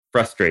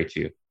frustrates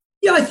you?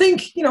 Yeah, I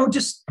think,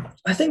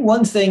 I think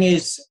one thing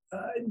is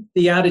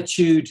the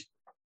attitude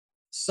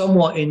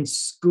somewhat in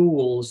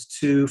schools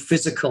to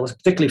physical,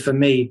 particularly for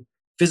me,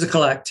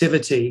 physical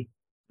activity,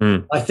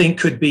 I think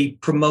could be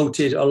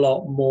promoted a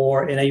lot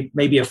more in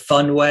maybe a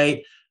fun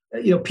way.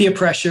 Peer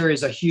pressure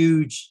is a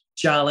huge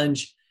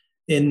challenge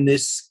in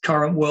this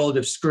current world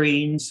of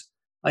screens.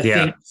 I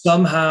think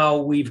somehow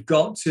we've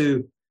got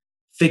to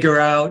figure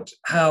out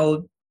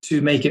how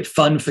to make it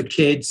fun for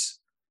kids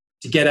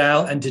to get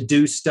out and to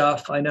do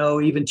stuff. I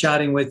know, even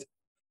chatting with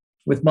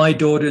my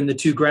daughter and the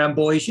two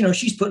grandboys,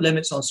 she's put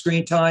limits on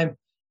screen time.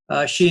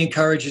 She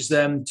encourages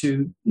them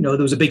to, there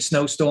was a big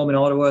snowstorm in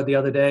Ottawa the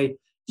other day.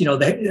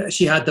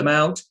 She had them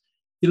out.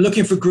 You're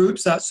looking for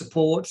groups that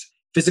support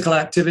physical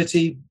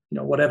activity,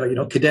 whatever,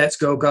 cadets,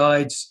 Girl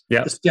Guides,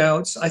 the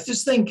Scouts. I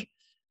just think,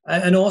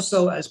 and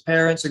also as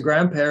parents and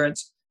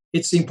grandparents,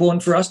 it's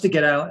important for us to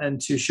get out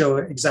and to show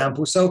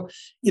examples. So,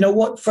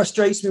 what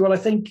frustrates me? Well, I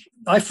think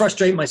I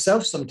frustrate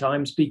myself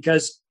sometimes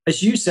because,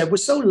 as you said, we're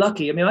so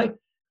lucky.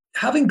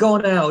 Having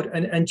gone out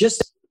and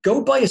just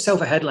go buy yourself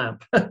a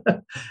headlamp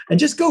and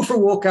just go for a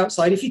walk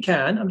outside if you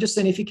can. I'm just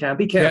saying, if you can,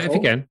 be careful. Yeah, if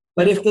you can.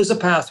 But if there's a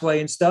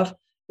pathway and stuff,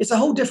 it's a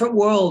whole different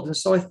world. And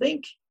so I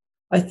think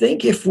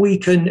if we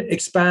can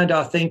expand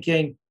our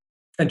thinking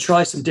and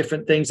try some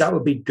different things, that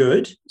would be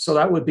good. So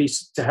that would be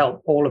to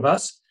help all of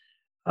us.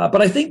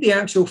 But I think the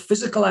actual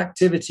physical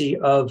activity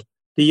of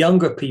the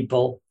younger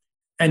people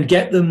and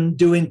get them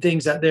doing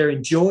things that they're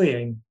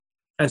enjoying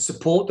and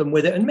support them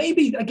with it. And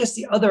maybe, I guess,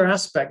 the other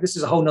aspect, this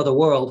is a whole nother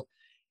world,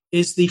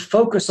 is the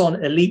focus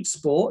on elite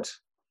sport,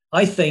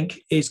 I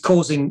think, is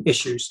causing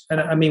issues.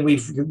 And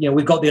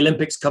we've got the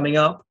Olympics coming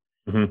up.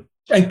 Mm-hmm.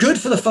 And good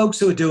for the folks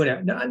who are doing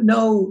it.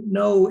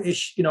 No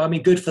issue,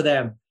 good for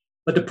them.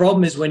 But the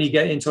problem is when you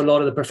get into a lot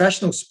of the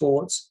professional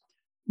sports,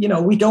 we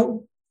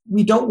don't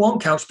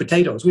want couch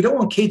potatoes. We don't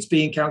want kids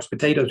being couch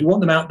potatoes. We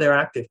want them out there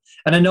active.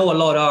 And I know a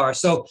lot are.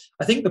 So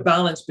I think the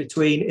balance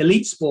between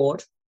elite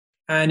sport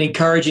and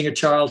encouraging a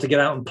child to get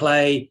out and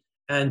play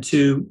and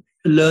to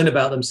learn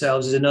about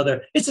themselves is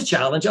another. It's a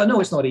challenge. I know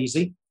it's not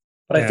easy,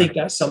 but I think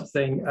that's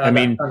something.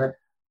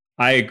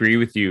 I agree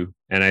with you.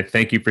 And I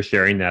thank you for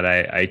sharing that.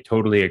 I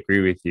totally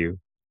agree with you.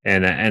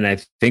 And I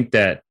think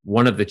that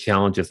one of the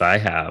challenges I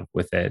have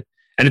with it,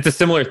 and it's a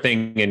similar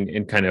thing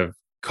in kind of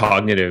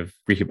cognitive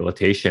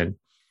rehabilitation,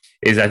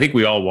 is I think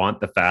we all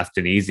want the fast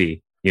and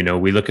easy. You know,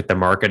 we look at the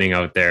marketing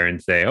out there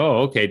and say, oh,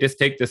 okay, just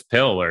take this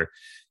pill or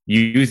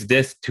you use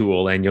this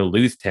tool and you'll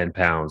lose 10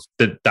 pounds,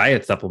 the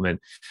diet supplement.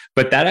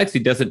 But that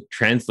actually doesn't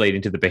translate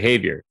into the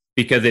behavior,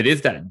 because it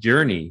is that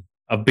journey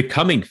of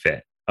becoming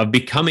fit, of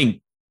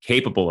becoming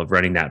capable of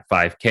running that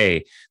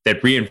 5K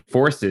that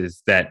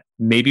reinforces that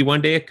maybe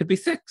one day it could be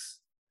 6.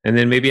 And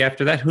then maybe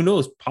after that, who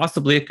knows,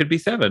 possibly it could be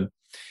 7.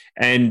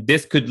 And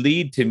this could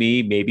lead to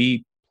me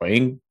maybe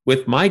playing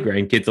with my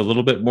grandkids a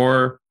little bit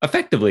more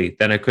effectively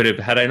than I could have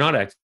had I not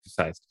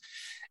exercised.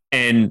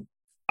 And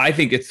I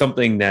think it's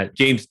something that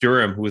James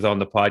Durham, who was on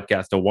the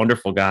podcast, a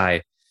wonderful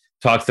guy,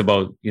 talks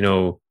about. You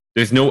know,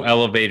 there's no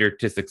elevator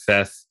to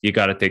success. You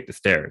got to take the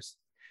stairs,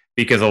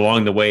 because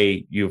along the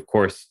way, of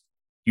course,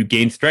 you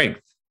gain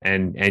strength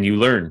and you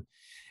learn.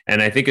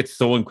 And I think it's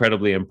so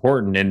incredibly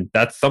important. And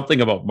that's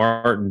something about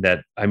Martin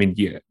that, I mean,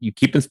 you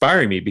keep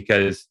inspiring me,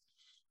 because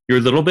you're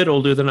a little bit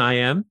older than I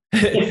am,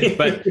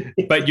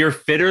 but you're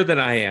fitter than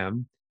I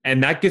am.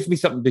 And that gives me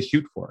something to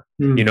shoot for,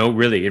 you know,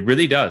 really, it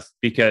really does,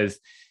 because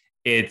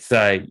it's,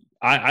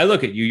 I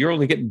look at you, you're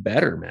only getting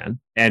better, man.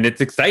 And it's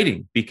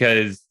exciting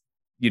because,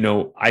 you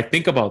know, I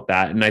think about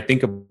that, and I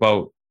think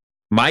about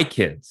my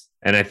kids,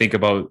 and I think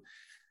about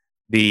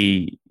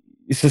the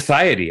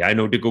society. I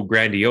know to go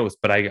grandiose,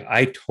 but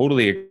I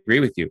totally agree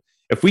with you.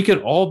 If we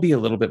could all be a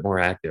little bit more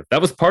active,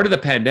 that was part of the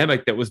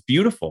pandemic that was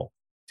beautiful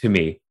to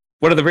me.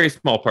 One of the very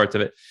small parts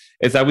of it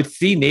is I would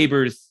see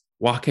neighbors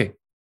walking,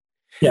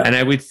 and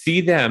I would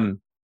see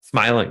them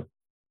smiling.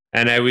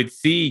 And I would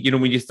see, you know,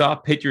 when you saw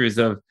pictures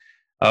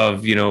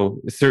of, you know,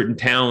 certain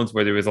towns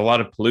where there was a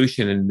lot of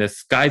pollution and the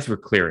skies were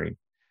clearing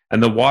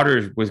and the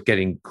water was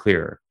getting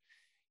clearer,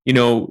 you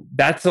know,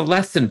 that's a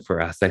lesson for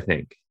us, I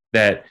think,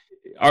 that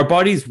our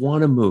bodies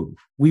want to move.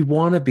 We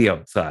want to be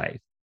outside.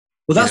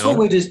 Well, that's what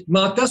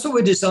Mark, that's what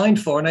we're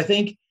designed for. And I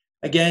think,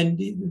 again,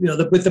 you know,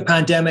 with the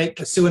pandemic,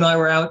 Sue and I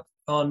were out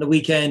on the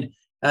weekend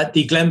at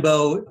the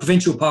Glenbow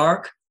Provincial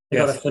Park. They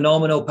got a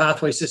phenomenal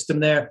pathway system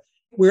there.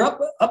 We're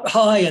up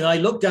high, and I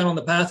looked down on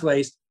the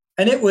pathways,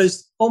 and it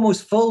was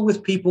almost full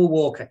with people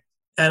walking.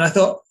 And I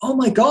thought, oh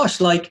my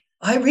gosh, like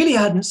I really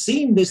hadn't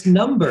seen these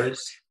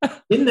numbers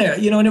in there,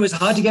 you know, and it was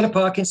hard to get a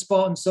parking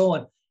spot and so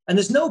on. And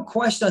there's no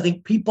question, I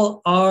think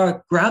people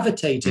are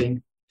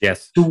gravitating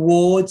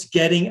towards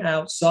getting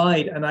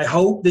outside. And I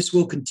hope this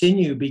will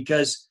continue,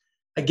 because,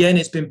 again,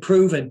 it's been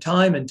proven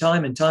time and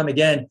time and time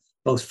again,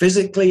 both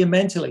physically and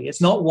mentally.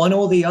 It's not one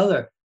or the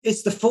other.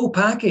 It's the full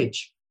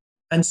package.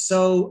 And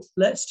so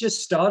let's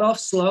just start off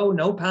slow,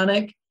 no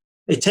panic.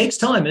 It takes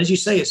time. And as you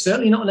say, it's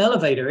certainly not an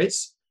elevator.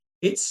 It's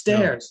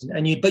stairs.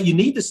 No. But you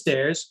need the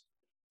stairs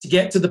to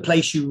get to the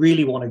place you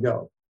really want to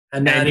go.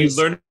 And you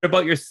learn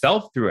about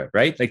yourself through it,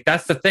 right? Like,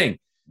 that's the thing.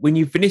 When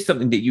you finish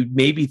something that you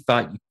maybe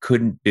thought you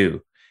couldn't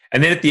do,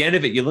 and then at the end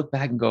of it, you look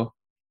back and go,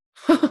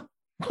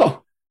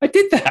 "Oh, I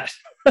did that."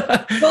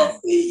 Well,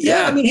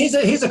 yeah. I mean,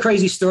 here's a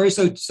crazy story.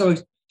 So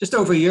just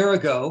over a year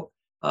ago,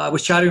 I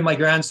was chatting with my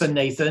grandson,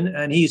 Nathan,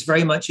 and he's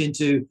very much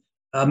into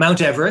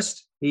Mount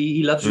Everest.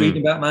 He loves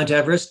reading about Mount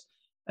Everest.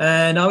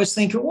 And I was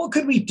thinking, what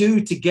could we do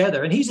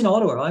together? And he's in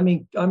Ottawa.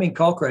 I'm in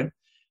Cochrane.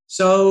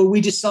 So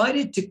we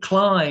decided to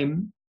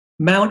climb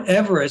Mount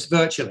Everest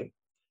virtually.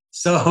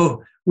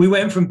 So we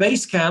went from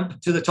base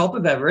camp to the top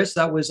of Everest.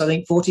 That was, I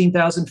think,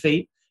 14,000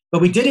 feet.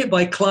 But we did it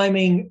by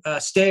climbing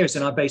stairs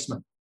in our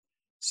basement.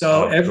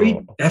 So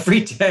every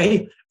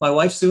day, my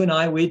wife Sue and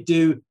I, we'd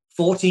do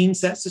 14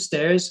 sets of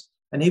stairs,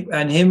 and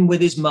him with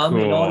his mum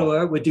in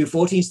Ottawa would do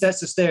 14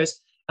 sets of stairs.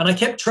 And I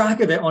kept track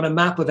of it on a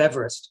map of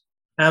Everest.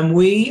 And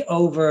we,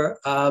 over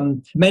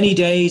many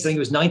days, I think it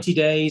was 90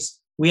 days,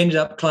 we ended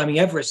up climbing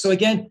Everest. So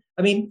again,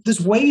 I mean,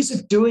 there's ways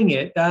of doing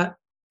it that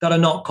are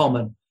not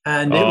common.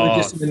 And it was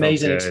just an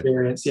amazing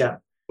experience. Yeah.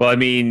 Well, I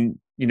mean,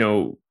 you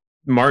know,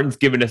 Martin's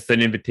given us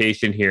an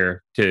invitation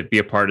here to be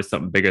a part of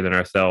something bigger than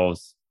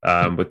ourselves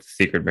with the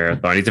Secret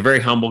Marathon. He's a very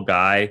humble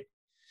guy.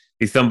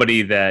 He's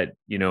somebody that,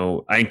 you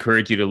know, I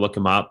encourage you to look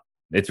him up.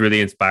 It's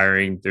really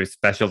inspiring. There's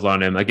specials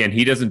on him. Again,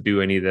 he doesn't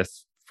do any of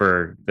this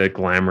for the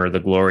glamour, the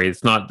glory.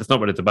 That's not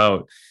what it's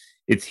about.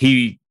 It's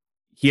he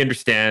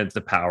understands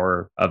the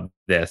power of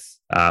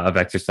this, of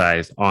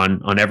exercise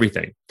on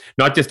everything,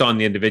 not just on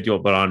the individual,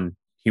 but on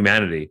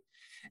humanity.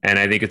 And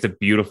I think it's a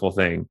beautiful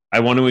thing. I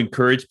want to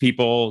encourage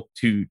people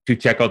to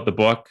check out the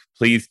book.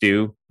 Please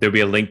do. There'll be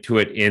a link to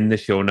it in the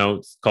show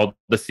notes, called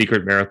The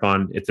Secret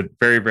Marathon. It's a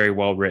very, very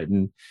well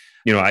written.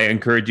 You know, I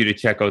encourage you to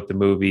check out the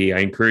movie. I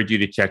encourage you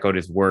to check out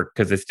his work,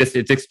 because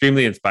it's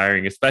extremely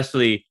inspiring,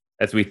 especially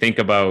as we think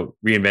about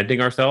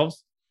reinventing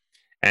ourselves.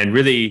 And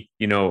really,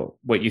 you know,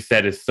 what you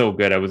said is so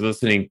good. I was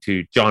listening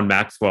to John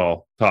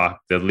Maxwell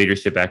talk, the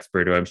leadership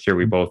expert, who I'm sure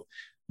we both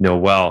know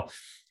well.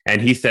 And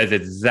he says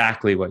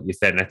exactly what you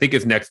said. And I think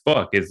his next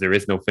book is There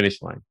Is No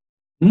Finish Line.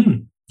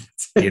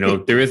 You know,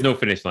 there is no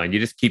finish line. You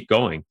just keep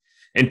going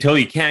until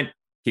you can't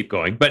keep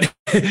going. But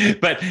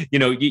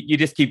you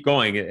just keep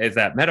going as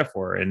that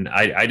metaphor. And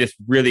I just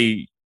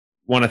really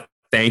want to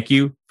thank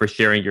you for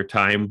sharing your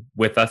time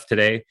with us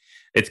today.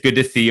 It's good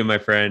to see you, my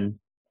friend.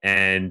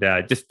 And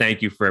just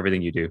thank you for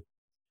everything you do.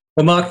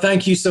 Well, Mark,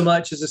 thank you so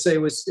much. As I say,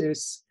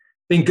 it's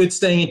been good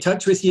staying in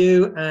touch with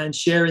you and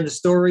sharing the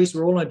stories.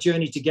 We're all on a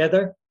journey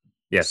together.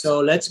 Yes. So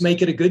let's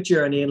make it a good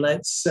journey and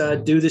let's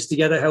do this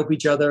together, help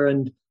each other.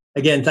 And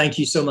again, thank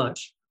you so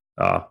much.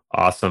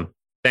 Awesome.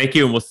 Thank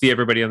you. And we'll see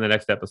everybody on the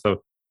next episode.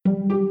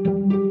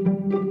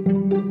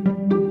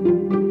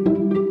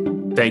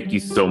 Thank you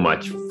so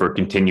much for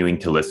continuing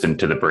to listen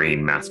to the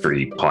Brain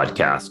Mastery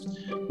podcast.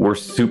 We're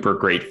super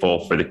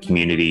grateful for the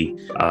community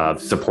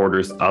of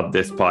supporters of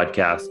this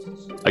podcast.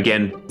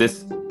 Again,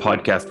 this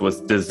podcast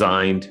was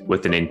designed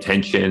with an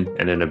intention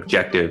and an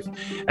objective,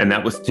 and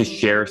that was to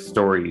share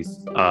stories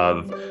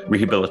of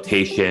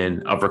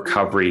rehabilitation, of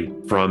recovery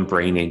from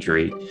brain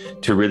injury,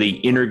 to really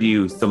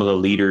interview some of the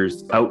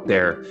leaders out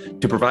there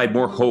to provide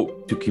more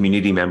hope to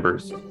community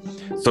members.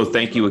 So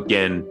thank you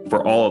again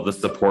for all of the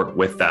support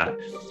with that.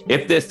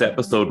 If this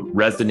episode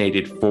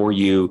resonated for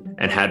you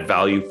and had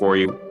value for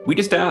you, we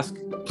just ask,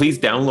 please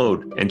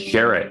download and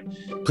share it.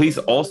 Please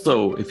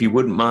also, if you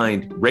wouldn't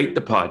mind, rate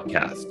the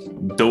podcast.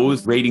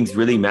 Those ratings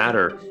really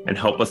matter and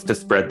help us to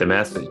spread the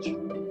message.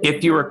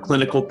 If you're a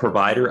clinical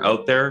provider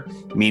out there,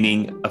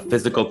 meaning a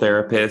physical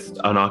therapist,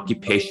 an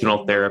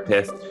occupational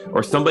therapist,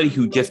 or somebody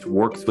who just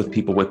works with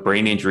people with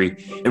brain injury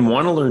and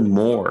want to learn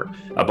more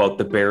about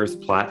the BEARS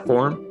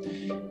platform,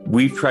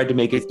 we've tried to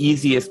make it as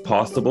easy as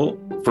possible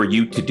for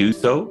you to do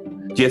so.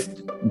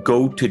 Just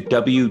go to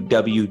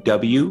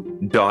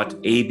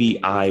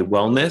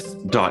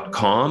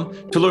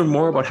www.abiwellness.com to learn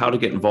more about how to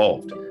get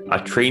involved.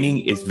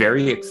 Training is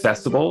very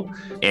accessible,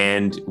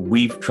 and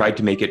we've tried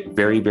to make it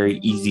very, very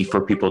easy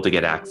for people to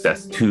get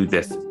access to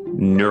this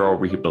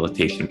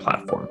neurorehabilitation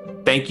platform.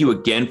 Thank you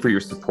again for your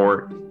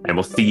support, and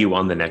we'll see you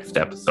on the next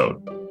episode.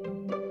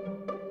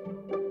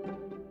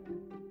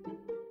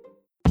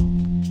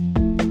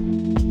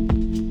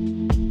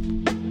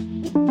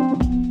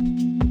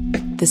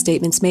 The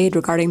statements made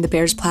regarding the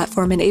BEARS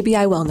platform and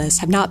ABI Wellness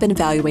have not been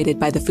evaluated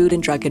by the Food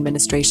and Drug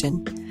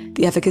Administration.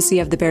 The efficacy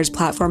of the BEARS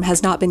platform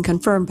has not been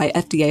confirmed by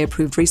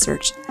FDA-approved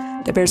research.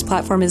 The BEARS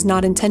platform is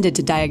not intended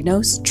to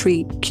diagnose,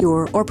 treat,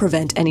 cure, or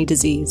prevent any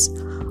disease.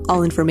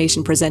 All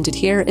information presented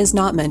here is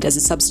not meant as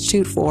a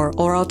substitute for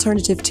or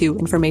alternative to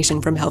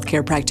information from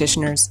healthcare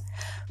practitioners.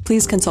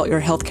 Please consult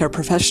your healthcare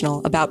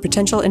professional about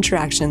potential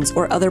interactions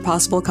or other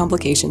possible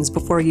complications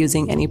before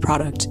using any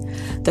product.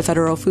 The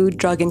Federal Food,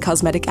 Drug, and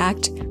Cosmetic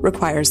Act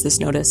requires this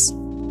notice.